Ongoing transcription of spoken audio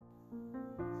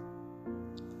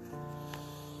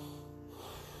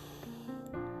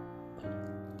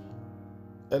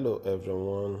Hello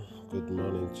everyone, good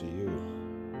morning to you.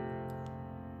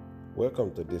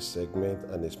 Welcome to this segment,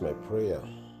 and it's my prayer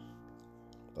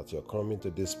that you're coming to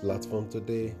this platform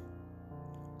today.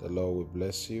 The Lord will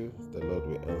bless you, the Lord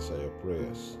will answer your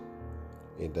prayers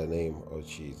in the name of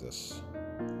Jesus.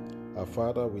 Our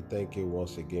Father, we thank you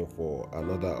once again for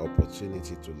another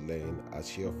opportunity to learn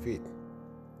at your feet.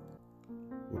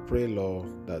 We pray,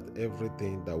 Lord, that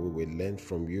everything that we will learn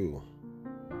from you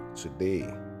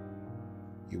today,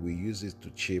 you will use it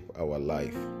to shape our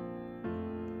life.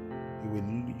 You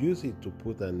will use it to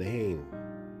put an end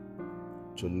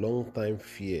to long-time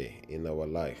fear in our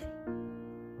life.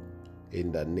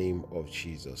 In the name of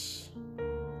Jesus.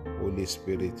 Holy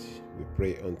Spirit, we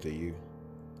pray unto you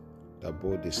that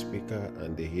both the speaker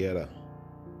and the hearer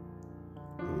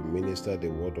will minister the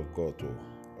word of God to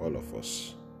all of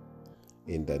us.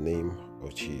 In the name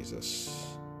of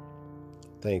Jesus.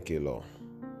 Thank you, Lord.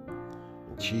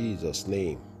 In Jesus'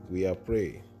 name, we are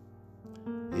praying.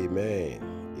 Amen,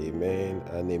 amen,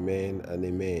 and amen, and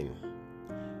amen.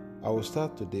 I will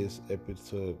start today's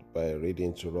episode by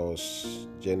reading to us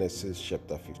Genesis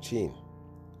chapter 15,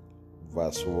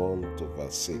 verse 1 to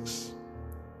verse 6.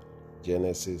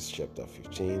 Genesis chapter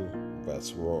 15,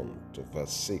 verse 1 to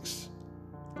verse 6.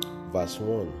 Verse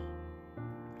 1.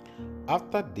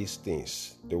 After these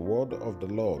things, the word of the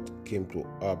Lord came to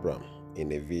Abram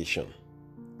in a vision,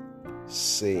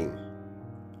 saying,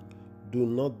 Do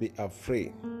not be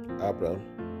afraid, Abram.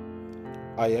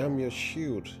 I am your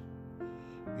shield,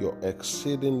 your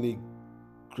exceedingly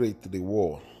great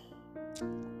reward.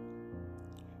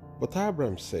 But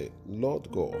Abram said, Lord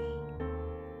God,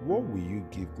 what will you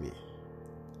give me,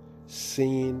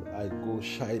 seeing I go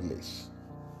childless,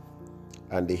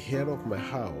 and the head of my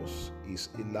house is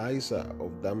Eliezer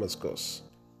of Damascus?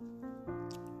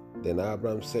 Then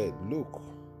Abram said, Look,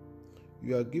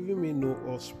 you are giving me no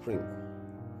offspring.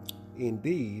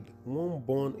 Indeed, one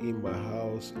born in my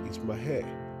house is my heir.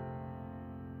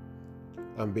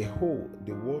 And behold,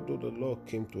 the word of the Lord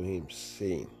came to him,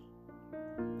 saying,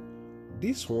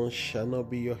 This one shall not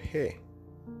be your heir,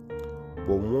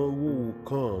 but one who will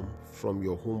come from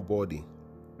your own body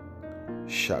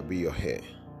shall be your heir.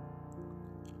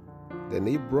 Then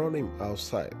he brought him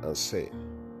outside and said,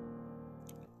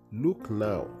 Look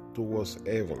now towards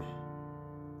heaven,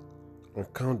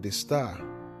 and count the stars,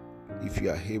 if you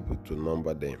are able to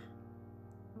number them.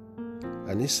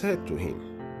 And he said to him,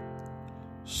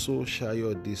 So shall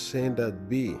your descendant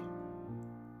be.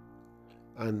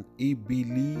 And he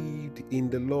believed in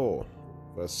the Lord.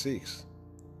 Verse 6.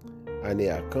 And he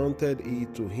accounted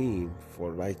it to him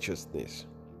for righteousness.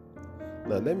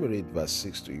 Now let me read verse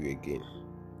 6 to you again.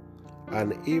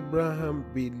 And Abraham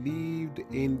believed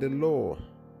in the Lord,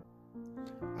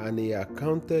 and he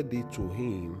accounted it to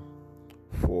him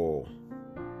for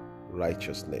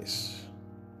righteousness.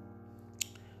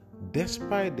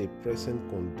 Despite the present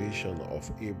condition of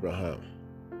Abraham,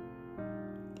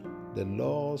 the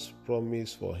Lord's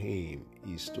promise for him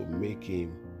is to make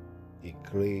him a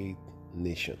great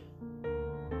nation.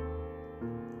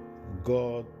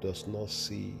 God does not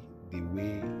see the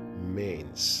way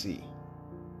men see.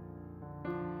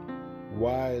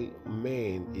 While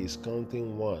man is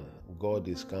counting one, God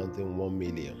is counting 1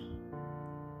 million.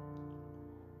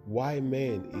 Why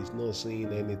man is not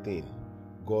seeing anything,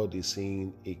 God is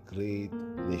seeing a great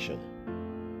nation.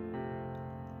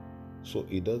 So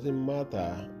it doesn't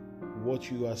matter what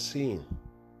you are seeing.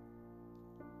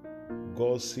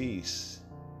 God sees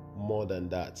more than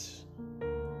that.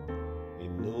 He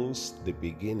knows the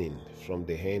beginning from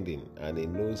the ending, and he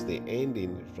knows the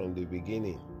ending from the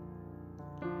beginning.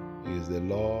 He is the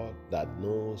Lord that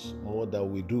knows more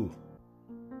than we do.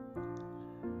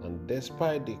 And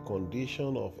despite the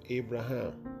condition of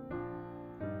Abraham,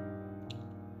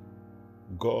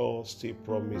 God still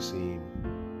promised him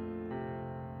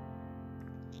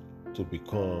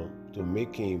to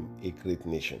make him a great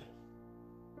nation.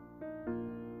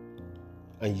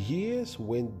 And years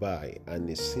went by, and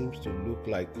it seems to look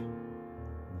like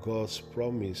God's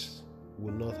promise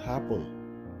will not happen.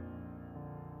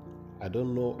 I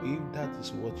don't know if that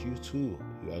is what you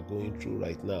are going through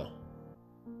right now.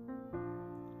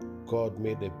 God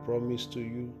made a promise to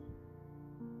you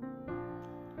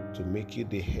to make you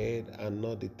the head and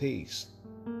not the tail,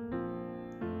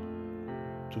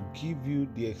 to give you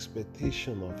the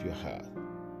expectation of your heart.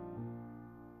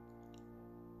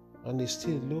 And it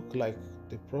still looks like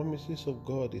the promises of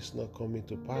God is not coming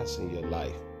to pass in your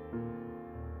life.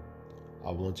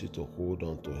 I want you to hold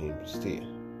on to him still.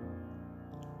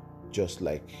 Just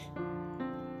like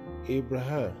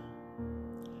Abraham,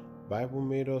 Bible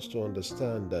made us to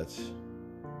understand that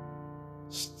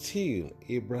still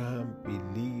Abraham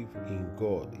believed in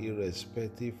God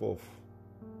irrespective of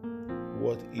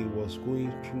what he was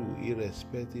going through,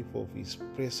 irrespective of his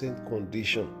present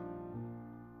condition.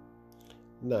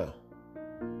 Now,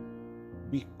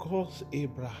 because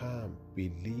Abraham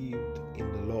believed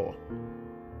in the Lord,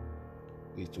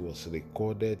 it was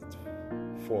recorded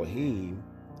for him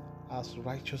as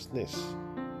righteousness.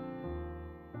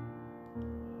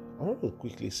 I want to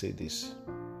quickly say this.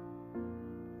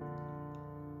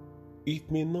 It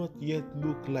may not yet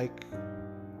look like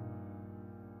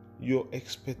your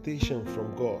expectation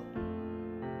from God.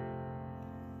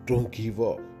 Don't give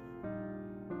up.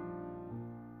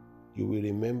 You will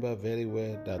remember very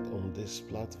well that on this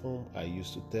platform, I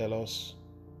used to tell us,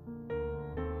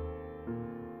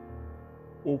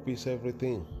 hope is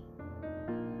everything.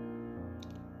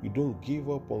 You don't give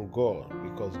up on God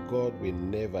because God will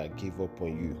never give up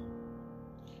on you.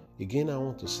 Again, I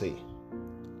want to say,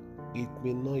 it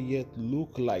may not yet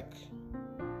look like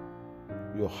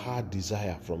your heart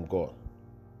desire from God.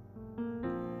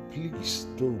 Please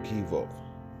don't give up.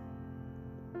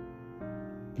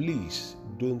 Please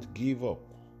don't give up.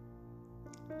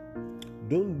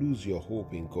 Don't lose your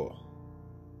hope in God.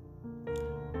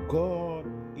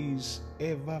 God is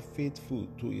ever faithful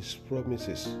to his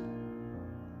promises.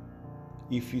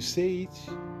 If you say it,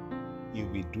 he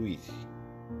will do it.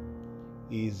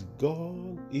 He is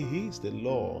God. He is the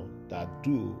Lord that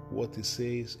do what he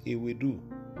says he will do.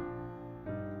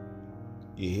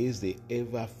 He is the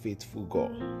ever faithful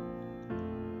God.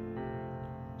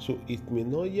 So it may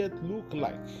not yet look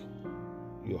like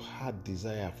your heart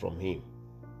desire from him,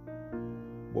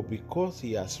 but because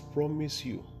he has promised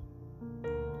you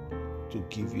to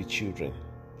give you children,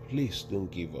 please don't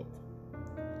give up.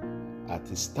 At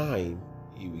his time,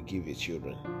 he will give you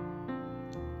children.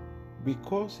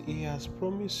 Because he has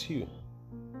promised you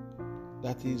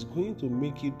that he is going to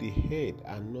make you the head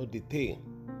and not the tail,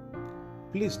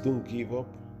 please don't give up.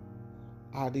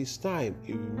 At this time,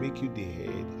 he will make you the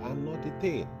head and not the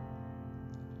tail.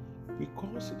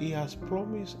 Because he has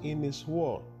promised in his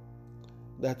word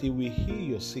that he will heal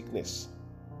your sickness.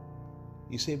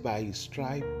 He said, by his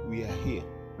stripe we are healed.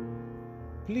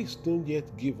 Please don't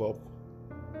yet give up.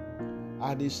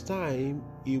 At this time,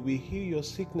 he will heal your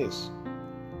sickness.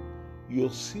 Your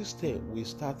system will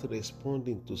start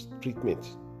responding to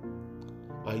treatment.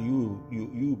 And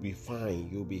you'll be fine.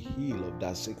 You'll be healed of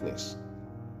that sickness.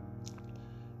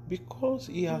 Because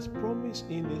he has promised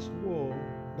in his word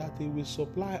that he will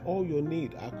supply all your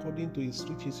need according to his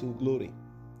riches in glory.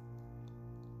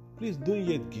 Please don't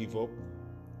yet give up.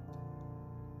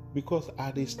 Because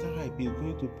at this time, he's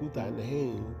going to put an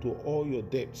end to all your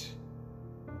debt.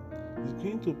 He's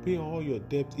going to pay all your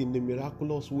debt in a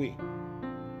miraculous way.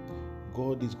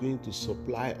 God is going to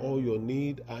supply all your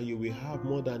need and you will have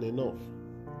more than enough.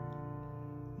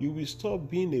 You will stop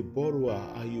being a borrower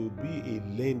and you will be a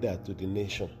lender to the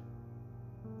nation.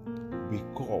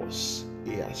 Because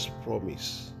he has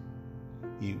promised,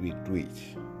 he will do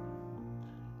it.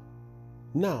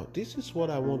 Now, this is what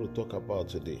I want to talk about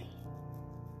today.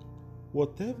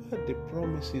 Whatever the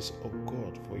promises of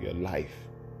God for your life,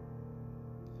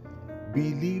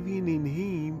 believing in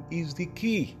him is the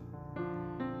key.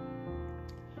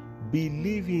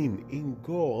 Believing in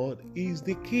God is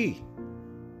the key.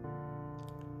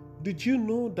 Did you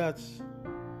know that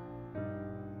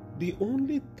the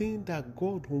only thing that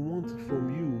God wants from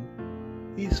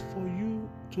you is for you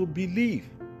to believe?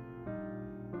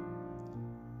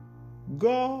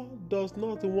 God does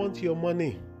not want your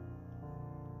money.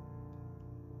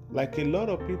 Like a lot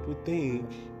of people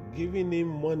think, giving him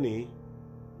money,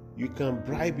 you can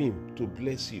bribe him to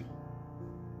bless you.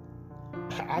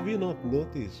 Have you not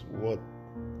noticed what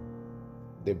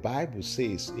the Bible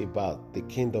says about the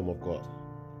kingdom of God?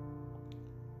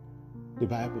 The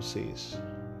Bible says,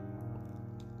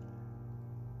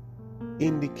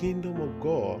 in the kingdom of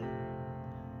God,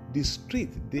 the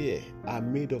streets there are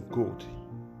made of gold.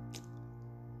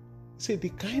 Say the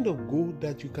kind of gold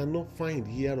that you cannot find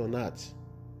here on earth.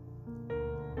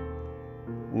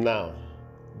 Now,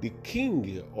 the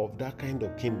king of that kind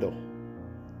of kingdom,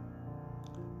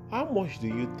 how much do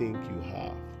you think you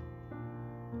have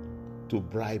to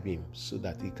bribe him so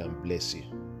that he can bless you?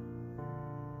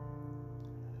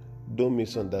 Don't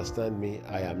misunderstand me.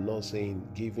 I am not saying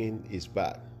giving is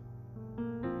bad.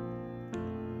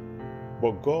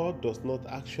 But God does not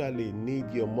actually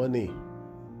need your money.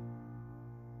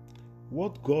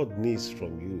 What God needs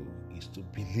from you is to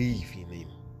believe in him.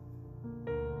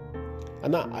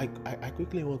 And now I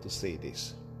quickly want to say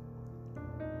this.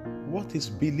 What is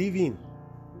believing?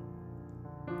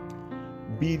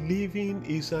 Believing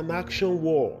is an action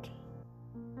word.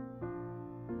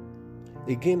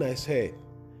 Again, I said,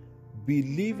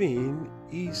 believing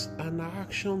is an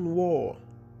action word.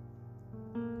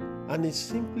 And it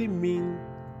simply means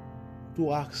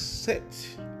to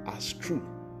accept as true,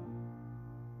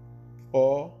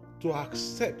 or to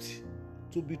accept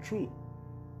to be true.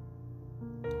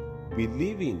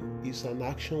 Believing is an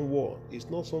action word. It's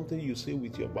not something you say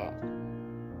with your mouth.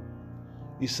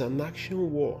 It's an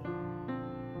action word.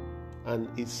 And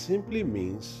it simply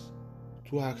means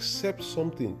to accept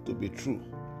something to be true,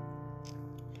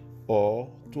 or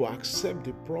to accept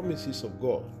the promises of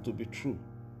God to be true.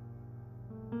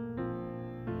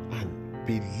 And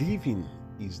believing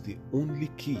is the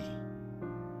only key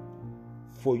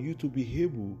for you to be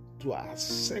able to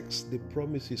access the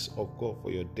promises of God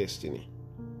for your destiny.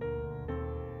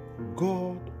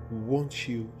 God wants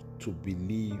you to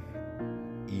believe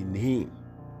in Him.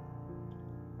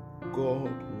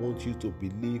 God wants you to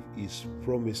believe His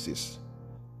promises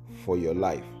for your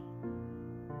life.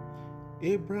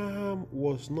 Abraham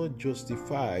was not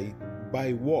justified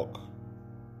by work.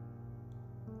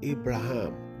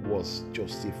 Abraham was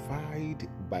justified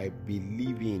by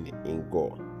believing in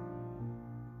God.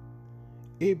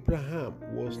 Abraham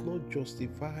was not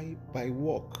justified by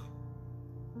work.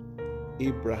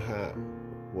 Abraham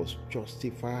was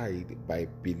justified by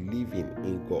believing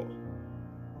in God.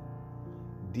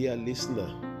 Dear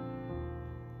listener,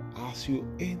 as you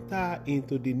enter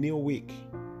into the new week,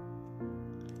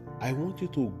 I want you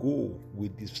to go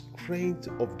with the strength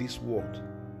of this word,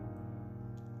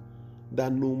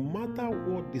 that no matter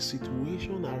what the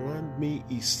situation around me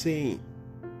is saying,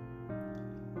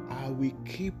 I will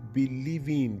keep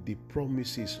believing the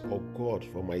promises of God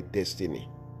for my destiny.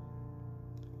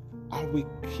 I will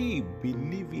keep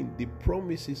believing the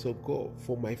promises of God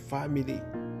for my family.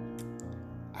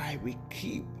 I will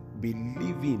keep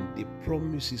believing the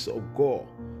promises of God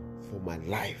for my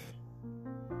life.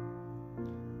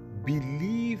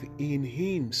 Believe in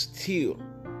Him still,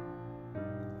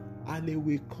 and He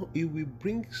will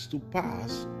bring to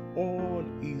pass all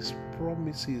His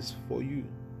promises for you.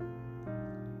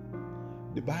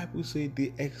 The Bible says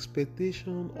the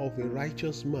expectation of a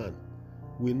righteous man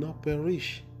will not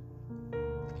perish.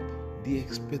 The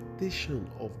expectation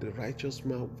of the righteous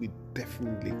man will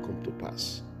definitely come to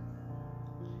pass.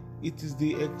 It is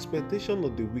the expectation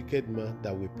of the wicked man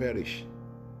that will perish.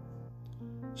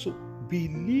 So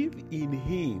believe in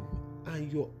Him,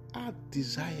 and your heart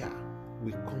desire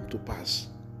will come to pass.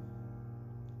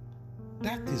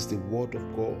 That is the word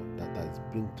of God that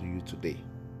I bring to you today.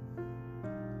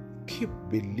 Keep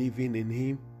believing in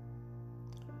Him.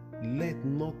 Let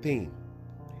nothing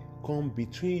come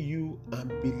between you and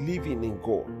believing in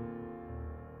God.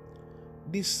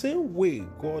 The same way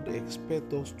God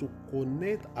expects us to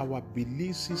connect our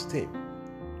belief system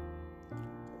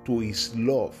to His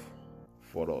love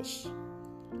for us.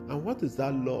 And what is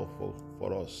that love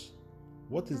for us?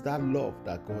 What is that love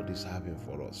that God is having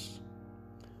for us?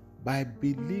 By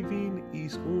believing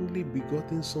His only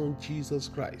begotten Son, Jesus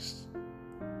Christ.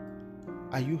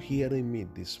 Are you hearing me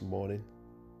this morning?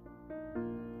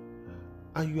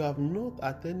 And you have not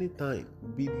at any time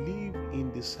believed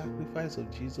in the sacrifice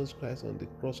of Jesus Christ on the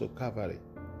cross of Calvary.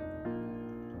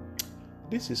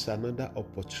 This is another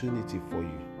opportunity for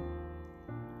you.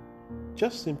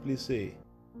 Just simply say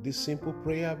this simple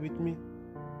prayer with me.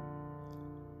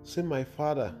 Say, my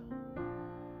Father,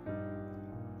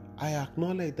 I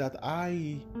acknowledge that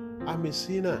I am a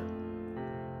sinner,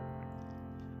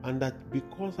 and that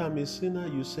because I'm a sinner,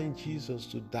 you sent Jesus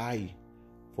to die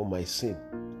for my sin.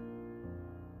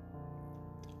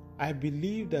 I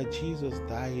believe that Jesus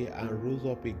died and rose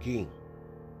up again.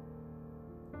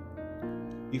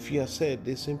 If you have said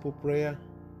this simple prayer,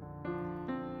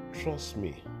 trust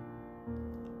me,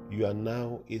 you are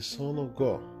now a son of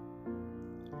God.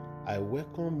 I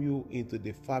welcome you into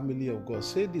the family of God.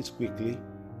 Say this quickly.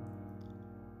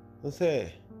 And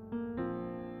say,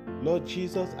 Lord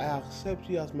Jesus, I accept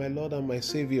you as my Lord and my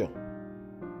Savior.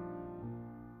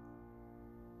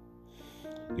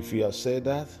 If you have said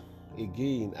that,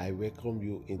 again, I welcome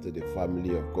you into the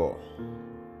family of God.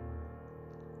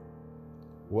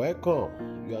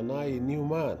 Welcome, you are now a new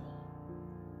man.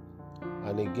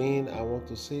 And again, I want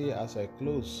to say as I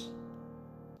close,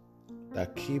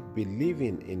 that keep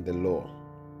believing in the Lord.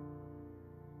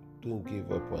 Don't give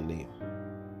up on Him.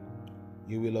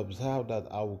 You will observe that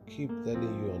I will keep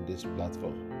telling you on this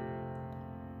platform,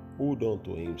 hold on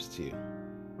to Him still.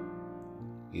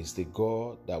 He's the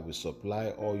God that will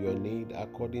supply all your need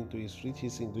according to His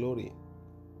riches in glory.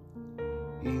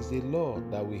 He is the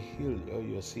Lord that will heal all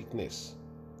your sickness.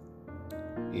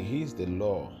 He is the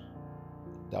Lord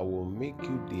that will make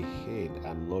you the head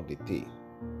and not the tail.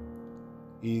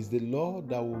 He is the Lord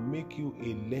that will make you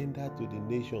a lender to the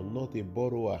nation, not a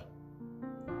borrower.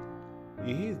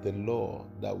 He is the Lord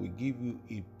that will give you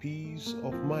a peace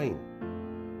of mind.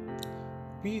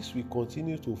 Peace will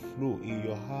continue to flow in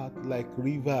your heart like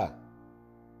river.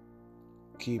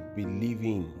 Keep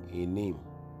believing in Him,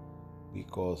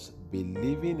 because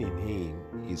believing in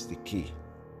Him is the key.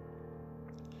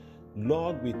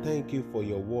 Lord, we thank you for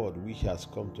your word which has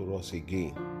come to us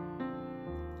again.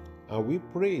 And we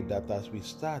pray that as we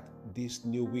start this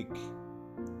new week,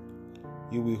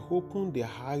 you will open the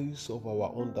eyes of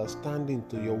our understanding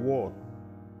to your word.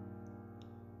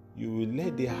 You will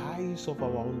let the eyes of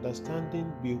our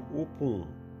understanding be open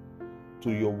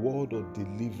to your word of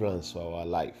deliverance for our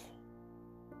life.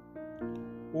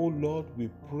 Oh Lord, we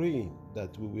pray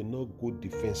that we will not go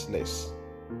defenseless.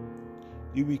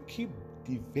 You will keep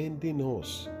defending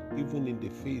us even in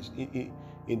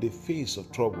the face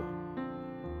of trouble.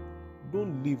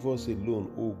 Don't leave us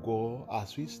alone, oh God,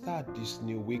 as we start this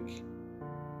new week.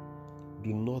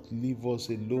 Do not leave us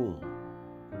alone.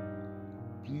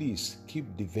 Please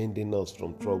keep defending us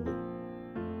from trouble.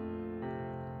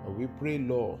 And we pray,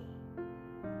 Lord,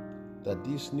 that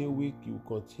this new week you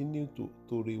continue to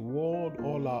reward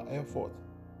all our effort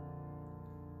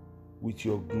with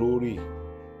your glory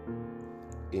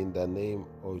in the name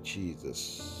of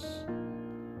Jesus.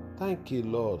 Thank you,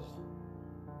 Lord,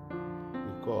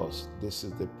 because this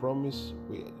is the promise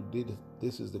we did.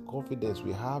 This is the confidence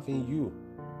we have in you.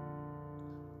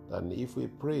 And if we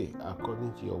pray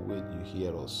according to your will, you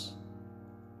hear us.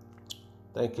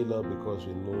 Thank you, Lord, because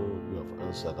we know you have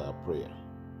answered our prayer.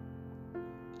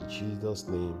 In Jesus'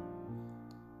 name,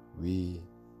 we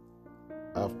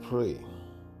have prayed.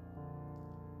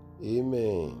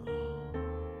 Amen.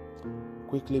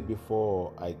 Quickly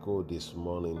before I go this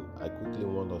morning, I quickly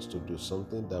want us to do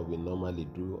something that we normally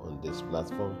do on this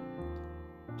platform,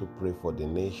 to pray for the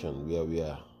nation where we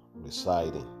are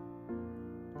residing.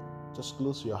 Just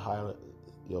close your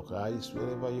eyes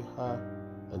wherever you are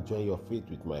and join your faith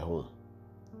with my own.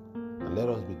 And let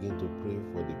us begin to pray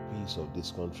for the peace of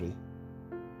this country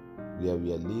where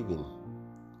we are living.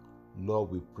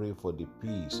 Lord, we pray for the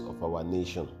peace of our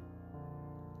nation.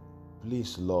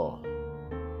 Please, Lord,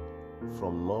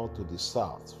 from north to the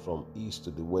south, from east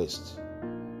to the west,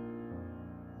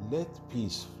 let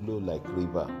peace flow like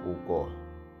river, O God.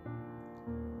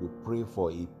 We pray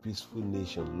for a peaceful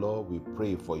nation. Lord, we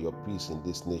pray for your peace in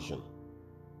this nation.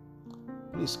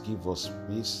 Please give us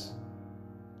peace,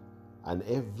 and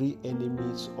every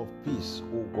enemies of peace,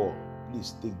 O God,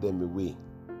 please take them away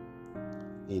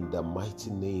in the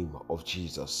mighty name of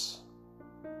Jesus.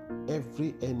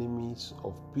 Every enemies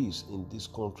of peace in this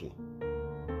country,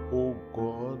 O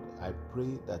God, I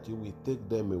pray that you will take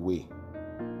them away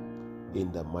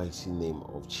in the mighty name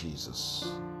of Jesus.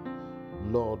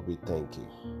 Lord, we thank you.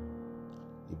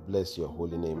 We bless your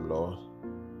holy name, Lord.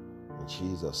 In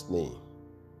Jesus' name,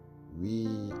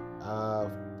 we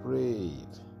have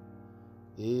prayed.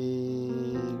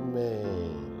 Amen.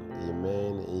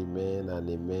 Amen, amen, and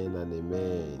amen, and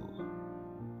amen.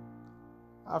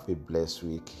 Have a blessed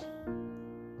week.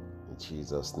 In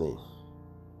Jesus' name.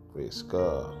 Praise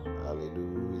God.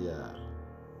 Hallelujah.